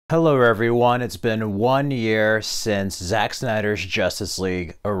Hello everyone, it's been 1 year since Zack Snyder's Justice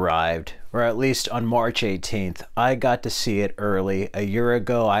League arrived, or at least on March 18th. I got to see it early. A year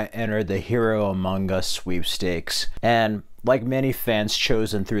ago I entered the Hero Among Us sweepstakes, and like many fans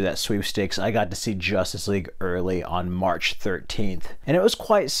chosen through that sweepstakes, I got to see Justice League early on March 13th. And it was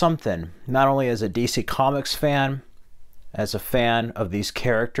quite something, not only as a DC Comics fan, as a fan of these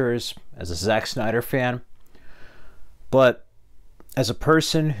characters, as a Zack Snyder fan, but as a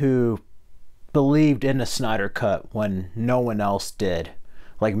person who believed in the Snyder Cut when no one else did,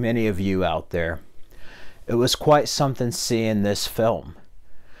 like many of you out there. It was quite something seeing this film.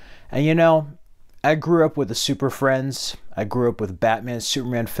 And you know, I grew up with the Super Friends. I grew up with Batman,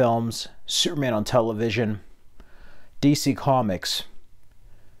 Superman films, Superman on television, DC Comics,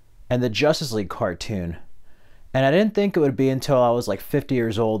 and the Justice League cartoon. And I didn't think it would be until I was like 50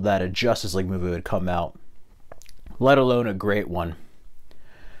 years old that a Justice League movie would come out, let alone a great one.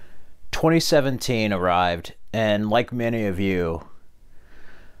 2017 arrived, and like many of you,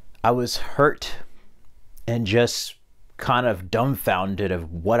 I was hurt and just kind of dumbfounded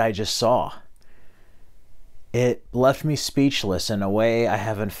of what I just saw. It left me speechless in a way I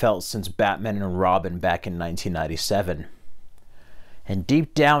haven't felt since Batman and Robin back in 1997. And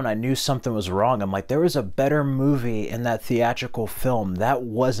deep down, I knew something was wrong. I'm like, there was a better movie in that theatrical film. That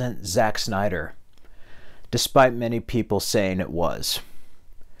wasn't Zack Snyder, despite many people saying it was.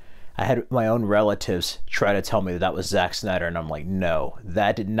 I had my own relatives try to tell me that was Zack Snyder, and I'm like, no,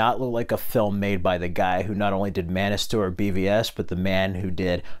 that did not look like a film made by the guy who not only did Man of Steel or BVS, but the man who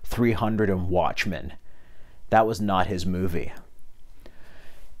did 300 and Watchmen. That was not his movie.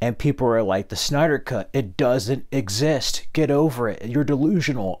 And people were like, the Snyder Cut, it doesn't exist. Get over it. You're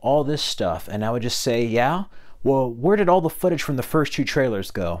delusional. All this stuff. And I would just say, yeah? Well, where did all the footage from the first two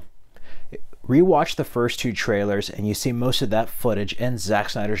trailers go? Rewatch the first two trailers and you see most of that footage in Zack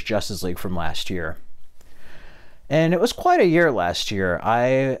Snyder's Justice League from last year. And it was quite a year last year.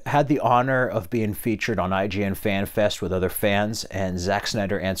 I had the honor of being featured on IGN Fan Fest with other fans, and Zack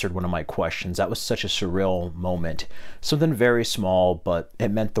Snyder answered one of my questions. That was such a surreal moment. Something very small, but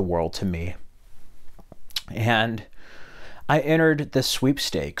it meant the world to me. And I entered the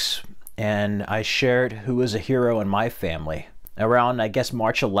sweepstakes, and I shared who was a hero in my family. Around, I guess,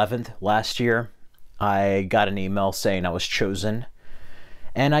 March 11th last year, I got an email saying I was chosen,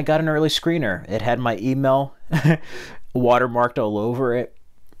 and I got an early screener. It had my email watermarked all over it.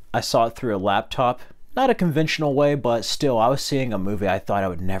 I saw it through a laptop. Not a conventional way, but still, I was seeing a movie I thought I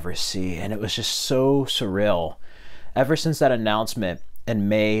would never see, and it was just so surreal. Ever since that announcement in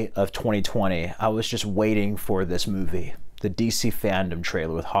May of 2020, I was just waiting for this movie, the DC Fandom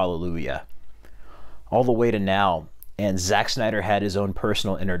trailer with Hallelujah, all the way to now. And Zack Snyder had his own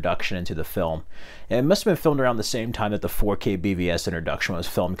personal introduction into the film. And it must have been filmed around the same time that the 4K BVS introduction was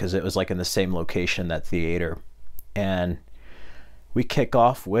filmed, because it was like in the same location, that theater. And we kick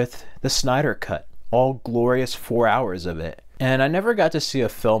off with the Snyder Cut, all glorious 4 hours of it. And I never got to see a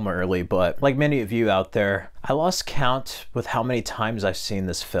film early, but like many of you out there, I lost count with how many times I've seen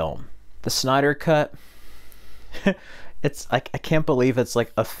this film. The Snyder Cut, it's like, I can't believe it's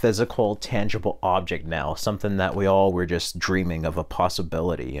like a physical, tangible object now. Something that we all were just dreaming of, a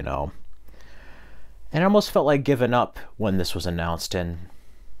possibility, you know. And I almost felt like giving up when this was announced, and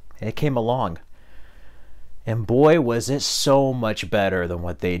it came along. And boy, was it so much better than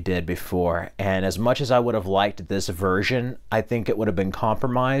what they did before. And as much as I would have liked this version, I think it would have been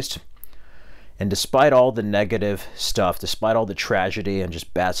compromised. And despite all the negative stuff, despite all the tragedy and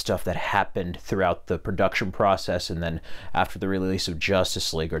just bad stuff that happened throughout the production process, and then after the release of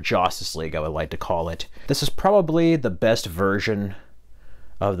Justice League, or Justice League I would like to call it, this is probably the best version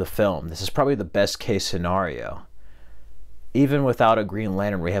of the film. This is probably the best case scenario. Even without a Green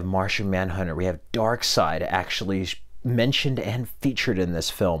Lantern, we have Martian Manhunter, we have Darkseid actually mentioned and featured in this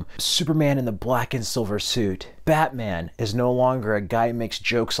film. Superman in the black and silver suit. Batman is no longer a guy who makes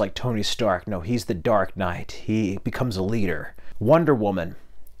jokes like Tony Stark. No, he's the Dark Knight. He becomes a leader. Wonder Woman.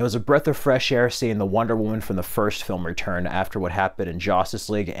 It was a breath of fresh air seeing the Wonder Woman from the first film return after what happened in Justice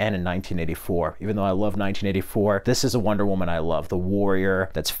League and in 1984. Even though I love 1984, this is a Wonder Woman I love. The warrior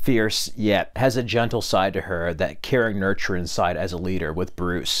that's fierce, yet has a gentle side to her, that caring, nurturing side as a leader with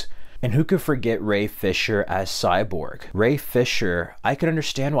Bruce. And who could forget Ray Fisher as Cyborg? Ray Fisher, I could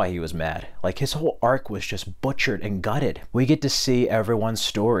understand why he was mad. Like, his whole arc was just butchered and gutted. We get to see everyone's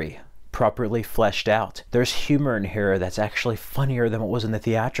story properly fleshed out. There's humor in here that's actually funnier than what was in the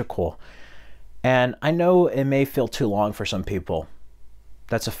theatrical. And I know it may feel too long for some people.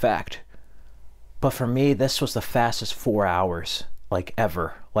 That's a fact. But for me, this was the fastest 4 hours, like,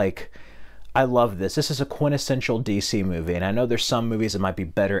 ever. Like, I love this. This is a quintessential DC movie, and I know there's some movies that might be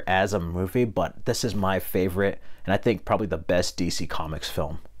better as a movie, but this is my favorite, and I think probably the best DC Comics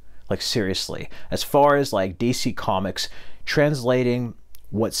film. Like, seriously. As far as, like, DC Comics, translating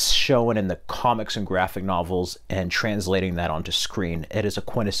what's shown in the comics and graphic novels and translating that onto screen, it is a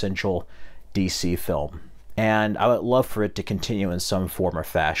quintessential DC film. And I would love for it to continue in some form or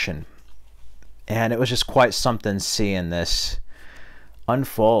fashion. And it was just quite something seeing this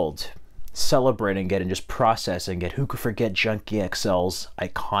unfold, celebrating it and just processing it. Who could forget Junkie XL's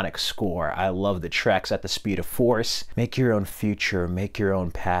iconic score? I love the tracks At the Speed of Force. Make your own future, make your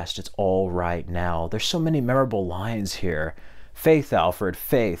own past. It's all right now. There's so many memorable lines here. Faith, Alfred,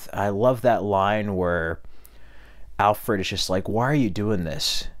 faith. I love that line where Alfred is just like, why are you doing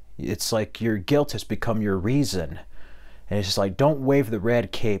this? It's like your guilt has become your reason. And it's just like, don't wave the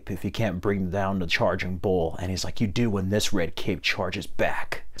red cape if you can't bring down the charging bull. And he's like, you do when this red cape charges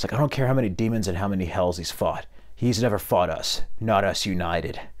back. It's like, I don't care how many demons and how many hells he's fought. He's never fought us, not us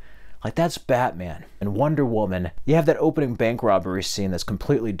united. Like, that's Batman. And Wonder Woman, you have that opening bank robbery scene that's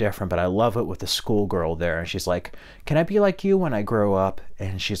completely different, but I love it with the schoolgirl there. And she's like, can I be like you when I grow up?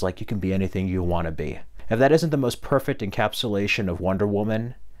 And she's like, you can be anything you want to be. If that isn't the most perfect encapsulation of Wonder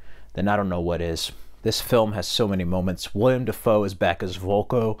Woman, then I don't know what is. This film has so many moments. William Dafoe is back as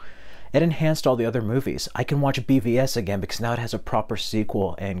Volko. It enhanced all the other movies. I can watch BVS again because now it has a proper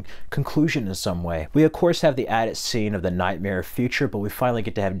sequel and conclusion in some way. We of course have the added scene of the nightmare future, but we finally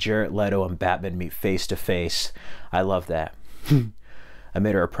get to have Jared Leto and Batman meet face to face. I love that. I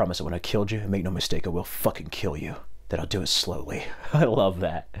made her a promise that when I killed you, and make no mistake, I will fucking kill you. That I'll do it slowly. I love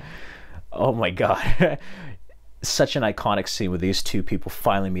that. Oh my God. Such an iconic scene with these two people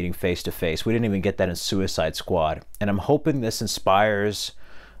finally meeting face to face. We didn't even get that in Suicide Squad. And I'm hoping this inspires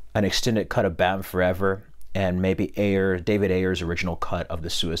an extended cut of Batman Forever and maybe David Ayer's original cut of the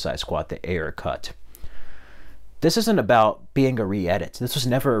Suicide Squad, the Ayer cut. This isn't about being a re-edit. This was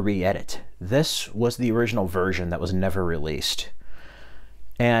never a re-edit. This was the original version that was never released.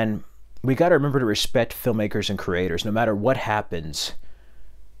 And we got to remember to respect filmmakers and creators. No matter what happens,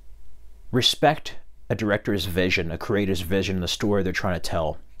 respect a director's vision, a creator's vision, the story they're trying to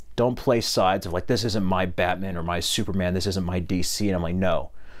tell. Don't play sides of like, this isn't my Batman or my Superman, this isn't my DC. And I'm like,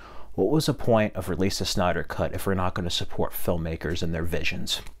 no. What was the point of release a Snyder cut if we're not going to support filmmakers and their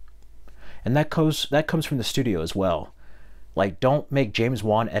visions? And that comes from the studio as well. Like, don't make James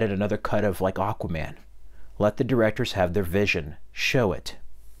Wan edit another cut of like Aquaman. Let the directors have their vision. Show it.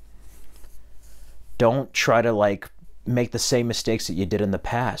 Don't try to like make the same mistakes that you did in the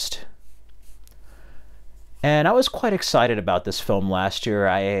past. And I was quite excited about this film last year.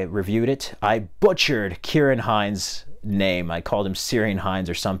 I reviewed it. I butchered Kieran Hines' name. I called him Syrian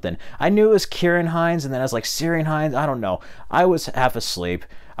Hines or something. I knew it was Kieran Hines, and then I was like, Syrian Hines? I don't know. I was half asleep.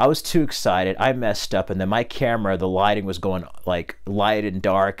 I was too excited. I messed up, and then my camera, the lighting was going like light and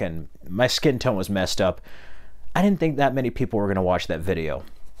dark, and my skin tone was messed up. I didn't think that many people were going to watch that video.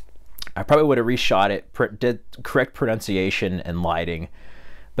 I probably would have reshot it, did correct pronunciation and lighting,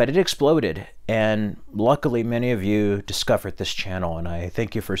 but it exploded. And luckily many of you discovered this channel, and I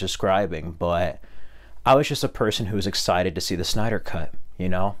thank you for subscribing. But I was just a person who was excited to see the Snyder cut, you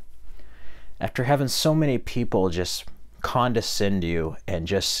know? After having so many people just condescend you and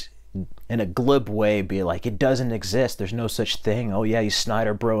just in a glib way be like, it doesn't exist, there's no such thing, oh yeah, you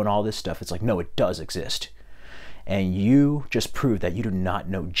Snyder bro and all this stuff. It's like, no, it does exist. And you just proved that you do not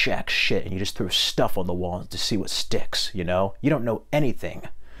know jack shit, and you just throw stuff on the wall to see what sticks, you know? You don't know anything.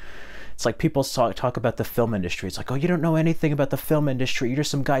 It's like people talk about the film industry. It's like, oh, you don't know anything about the film industry. You're just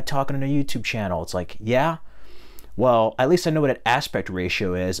some guy talking on a YouTube channel. It's like, yeah? Well, at least I know what an aspect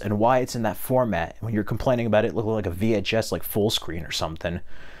ratio is and why it's in that format. When you're complaining about it looking like a VHS, like full screen or something.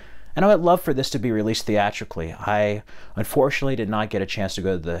 And I would love for this to be released theatrically. I unfortunately did not get a chance to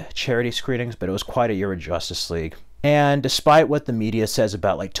go to the charity screenings, but it was quite a year with Justice League. And despite what the media says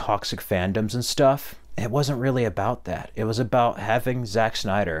about like toxic fandoms and stuff, it wasn't really about that. It was about having Zack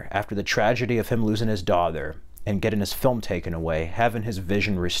Snyder, after the tragedy of him losing his daughter and getting his film taken away, having his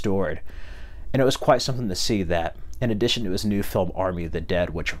vision restored. And it was quite something to see that, in addition to his new film Army of the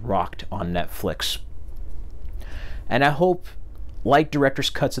Dead, which rocked on Netflix. And I hope, like director's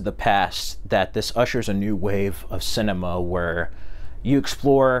cuts of the past, that this ushers a new wave of cinema where you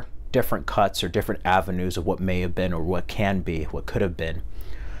explore different cuts or different avenues of what may have been or what can be, what could have been.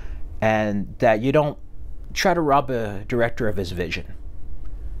 And that you don't try to rob a director of his vision.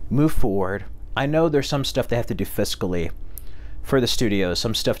 Move forward. I know there's some stuff they have to do fiscally for the studios,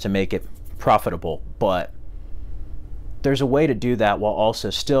 some stuff to make it profitable, but there's a way to do that while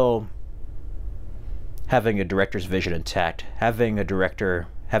also still having a director's vision intact, having a director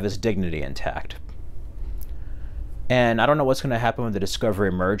have his dignity intact. And I don't know what's going to happen with the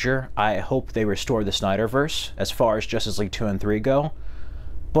Discovery merger. I hope they restore the Snyderverse as far as Justice League 2 and 3 go.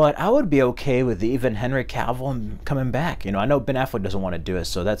 But I would be okay with even Henry Cavill coming back. You know, I know Ben Affleck doesn't want to do it,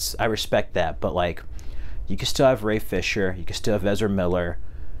 so I respect that. But, like, you can still have Ray Fisher. You can still have Ezra Miller,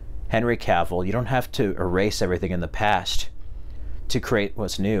 Henry Cavill. You don't have to erase everything in the past to create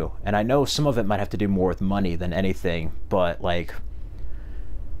what's new. And I know some of it might have to do more with money than anything, but, like,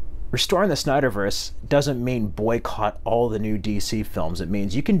 restoring the Snyderverse doesn't mean boycott all the new DC films. It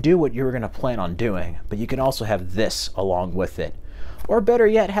means you can do what you were going to plan on doing, but you can also have this along with it. Or better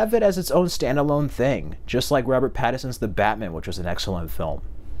yet, have it as its own standalone thing, just like Robert Pattinson's The Batman, which was an excellent film.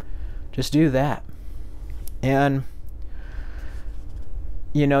 Just do that. And,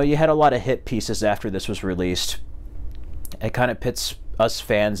 you know, you had a lot of hit pieces after this was released. It kind of pits us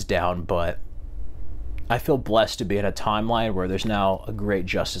fans down, but I feel blessed to be in a timeline where there's now a great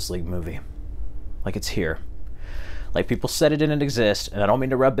Justice League movie. Like, it's here. Like, people said it didn't exist, and I don't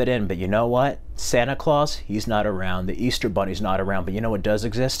mean to rub it in, but you know what? Santa Claus, he's not around. The Easter Bunny's not around, but you know what does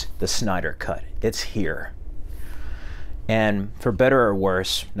exist? The Snyder Cut. It's here. And for better or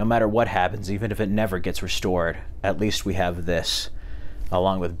worse, no matter what happens, even if it never gets restored, at least we have this,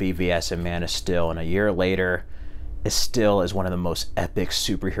 along with BVS and Man of Steel, and a year later, it still is one of the most epic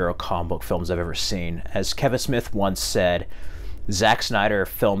superhero comic book films I've ever seen. As Kevin Smith once said, Zack Snyder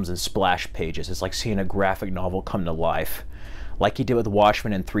films in splash pages. It's like seeing a graphic novel come to life. Like he did with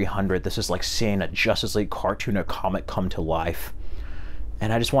Watchmen and 300, this is like seeing a Justice League cartoon or comic come to life.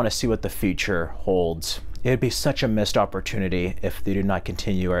 And I just want to see what the future holds. It would be such a missed opportunity if they do not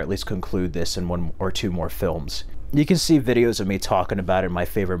continue or at least conclude this in 1 or 2 more films. You can see videos of me talking about it in my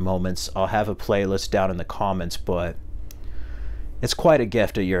favorite moments. I'll have a playlist down in the comments, but it's quite a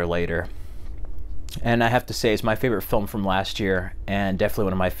gift a year later. And I have to say, it's my favorite film from last year, and definitely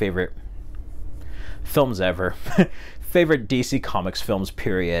one of my favorite films ever. Favorite DC Comics films,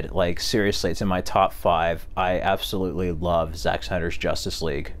 period. Like, seriously, it's in my top 5. I absolutely love Zack Snyder's Justice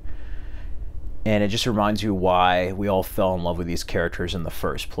League. And it just reminds you why we all fell in love with these characters in the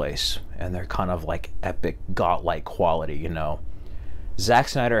first place. And they're kind of like epic, godlike quality, you know. Zack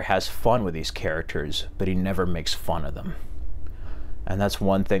Snyder has fun with these characters, but he never makes fun of them. And that's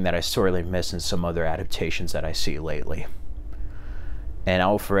one thing that I sorely miss in some other adaptations that I see lately. And I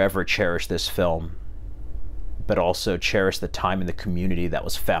will forever cherish this film, but also cherish the time and the community that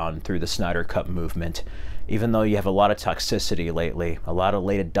was found through the Snyder Cut movement. Even though you have a lot of toxicity lately, a lot of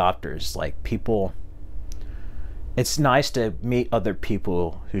late adopters, like people, it's nice to meet other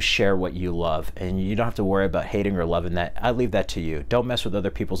people who share what you love, and you don't have to worry about hating or loving that. I leave that to you. Don't mess with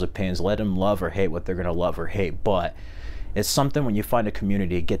other people's opinions. Let them love or hate what they're going to love or hate, but it's something when you find a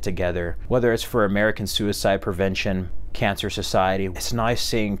community, get together, whether it's for American Suicide Prevention, Cancer Society. It's nice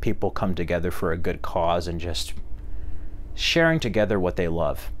seeing people come together for a good cause and just sharing together what they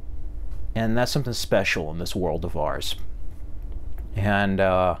love. And that's something special in this world of ours. And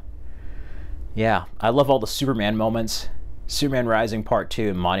yeah, I love all the Superman moments. Superman Rising Part 2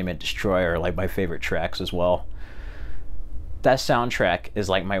 and Monument Destroyer are like my favorite tracks as well. That soundtrack is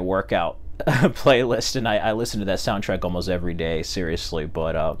like my workout playlist, and I listen to that soundtrack almost every day, seriously.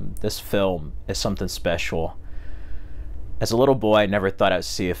 But this film is something special. As a little boy, I never thought I'd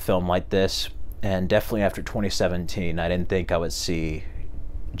see a film like this, and definitely after 2017, I didn't think I would see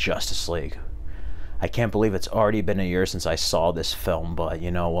Justice League. I can't believe it's already been a year since I saw this film, but you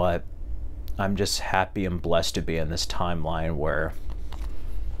know what? I'm just happy and blessed to be in this timeline where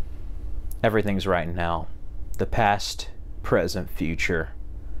everything's right now. The past, present, future,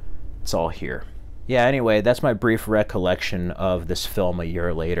 it's all here. Yeah, anyway, that's my brief recollection of this film a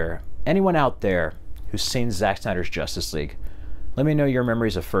year later. Anyone out there who's seen Zack Snyder's Justice League, let me know your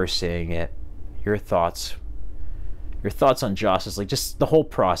memories of first seeing it, your thoughts on Justice League, just the whole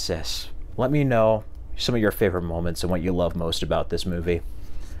process. Let me know some of your favorite moments and what you love most about this movie.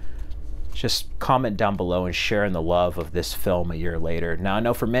 Just comment down below and share in the love of this film a year later. Now, I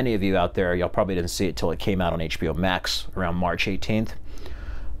know for many of you out there, y'all probably didn't see it till it came out on HBO Max around March 18th.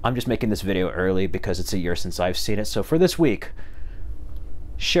 I'm just making this video early because it's a year since I've seen it. So for this week,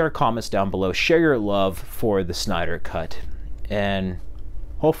 share comments down below. Share your love for the Snyder Cut. And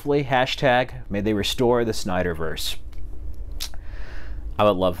hopefully, hashtag, may they restore the Snyderverse. I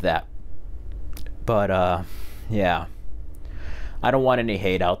would love that. But, yeah. I don't want any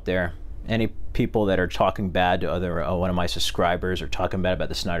hate out there. Any people that are talking bad to other one of my subscribers or talking bad about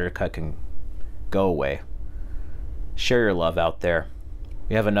the Snyder Cut can go away. Share your love out there.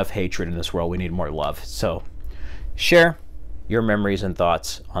 We have enough hatred in this world. We need more love. So, share your memories and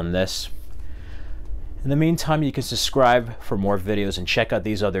thoughts on this. In the meantime, you can subscribe for more videos and check out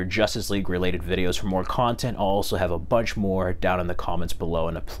these other Justice League related videos for more content. I'll also have a bunch more down in the comments below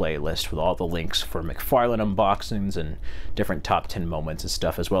in a playlist with all the links for McFarlane unboxings and different top 10 moments and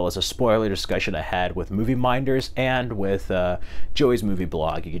stuff, as well as a spoiler discussion I had with Movie Minders and with Joey's Movie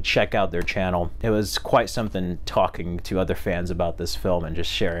Blog. You can check out their channel. It was quite something talking to other fans about this film and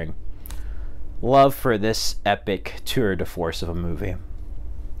just sharing love for this epic tour de force of a movie.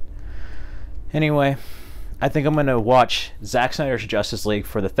 Anyway, I think I'm going to watch Zack Snyder's Justice League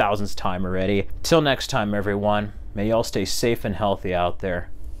for the 1000th time already. Till next time, everyone, may y'all stay safe and healthy out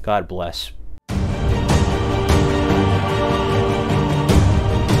there. God bless.